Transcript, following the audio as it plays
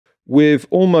With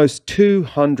almost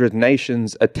 200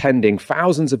 nations attending,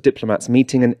 thousands of diplomats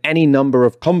meeting, and any number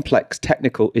of complex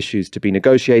technical issues to be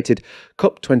negotiated,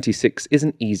 COP26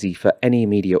 isn't easy for any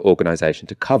media organisation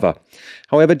to cover.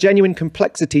 However, genuine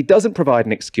complexity doesn't provide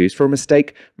an excuse for a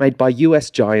mistake made by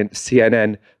US giant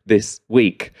CNN this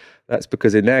week. That's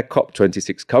because in their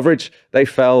COP26 coverage, they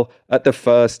fell at the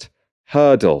first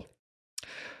hurdle.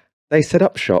 They set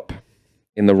up shop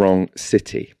in the wrong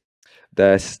city.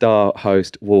 Their star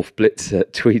host, Wolf Blitzer,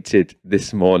 tweeted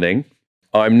this morning,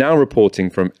 "I'm now reporting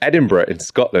from Edinburgh in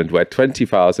Scotland, where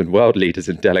 20,000 world leaders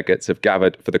and delegates have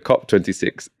gathered for the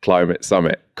COP26 Climate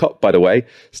Summit." COP, by the way,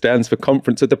 stands for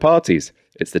Conference of the Parties.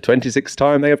 It's the 26th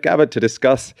time they have gathered to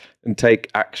discuss and take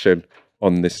action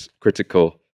on this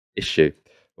critical issue.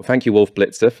 Well, thank you, Wolf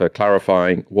Blitzer, for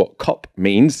clarifying what COP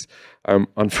means.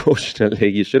 Unfortunately,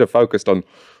 you should have focused on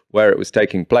where it was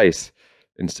taking place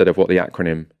instead of what the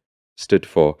acronym stood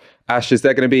for. Ash, is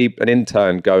there going to be an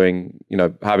intern going,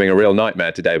 having a real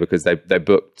nightmare today because they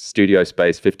booked studio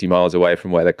space 50 miles away from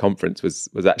where the conference was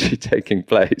actually taking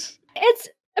place? It's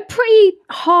a pretty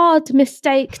hard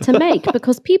mistake to make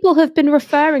because people have been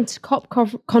referring to COP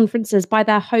conferences by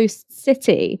their host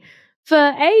city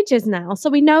for ages now. So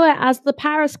we know it as the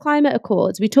Paris Climate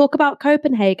Accords. We talk about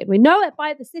Copenhagen. We know it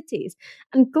by the cities.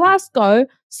 And Glasgow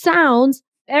sounds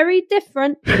very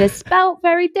different. It is spelled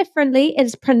very differently. It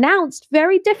is pronounced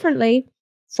very differently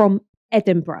from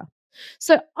Edinburgh.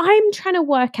 So I'm trying to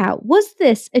work out, was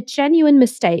this a genuine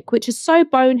mistake, which is so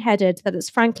boneheaded that it's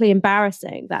frankly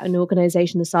embarrassing that an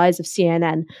organization the size of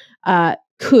CNN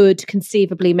could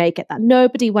conceivably make it, that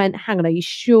nobody went, hang on, are you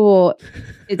sure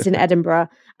it's in Edinburgh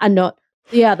and not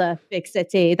the other big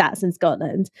city that's in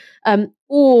Scotland?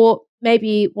 Or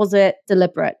maybe was it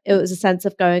deliberate? It was a sense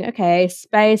of going, okay,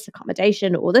 space,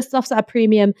 accommodation, all this stuff's at a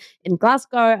premium in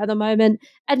Glasgow at the moment.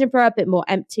 Edinburgh, a bit more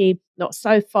empty, not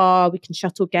so far. We can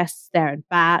shuttle guests there and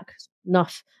back,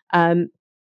 enough,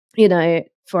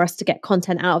 for us to get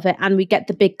content out of it. And we get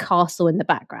the big castle in the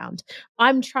background.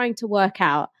 I'm trying to work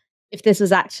out if this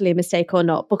was actually a mistake or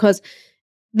not, because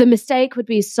the mistake would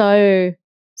be so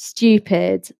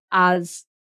stupid as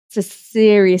to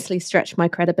seriously stretch my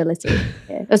credibility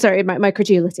here. Oh, sorry, my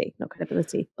credulity, not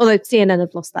credibility. Although CNN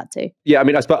have lost that too. Yeah, I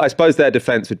mean, I suppose their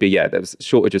defense would be, there was a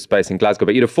shortage of space in Glasgow,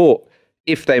 but you'd have thought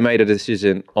if they made a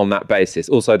decision on that basis.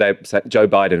 Also, Joe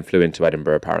Biden flew into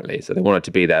Edinburgh, apparently, so they wanted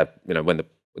to be there, when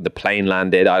the plane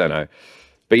landed, I don't know.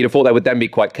 But you'd have thought they would then be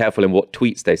quite careful in what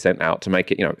tweets they sent out to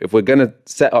make it, if we're going to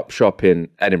set up shop in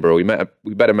Edinburgh,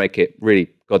 we better make it really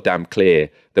goddamn clear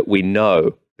that we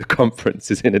know the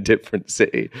conference is in a different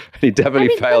city. And he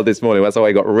definitely failed this morning. That's how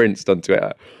he got rinsed on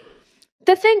Twitter.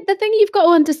 The thing you've got to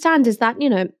understand is that,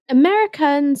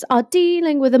 Americans are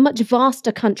dealing with a much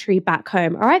vaster country back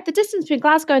home, all right? The distance between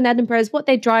Glasgow and Edinburgh is what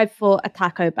they drive for a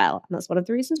Taco Bell. And that's one of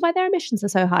the reasons why their emissions are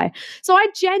so high. So I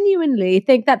genuinely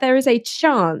think that there is a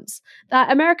chance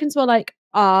that Americans were like,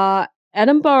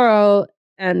 Edinburgh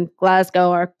and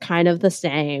Glasgow are kind of the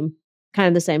same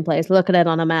place. Look at it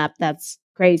on a map. That's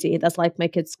crazy. That's like my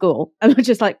kid's school. And we're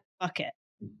just like, fuck it.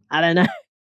 I don't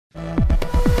know.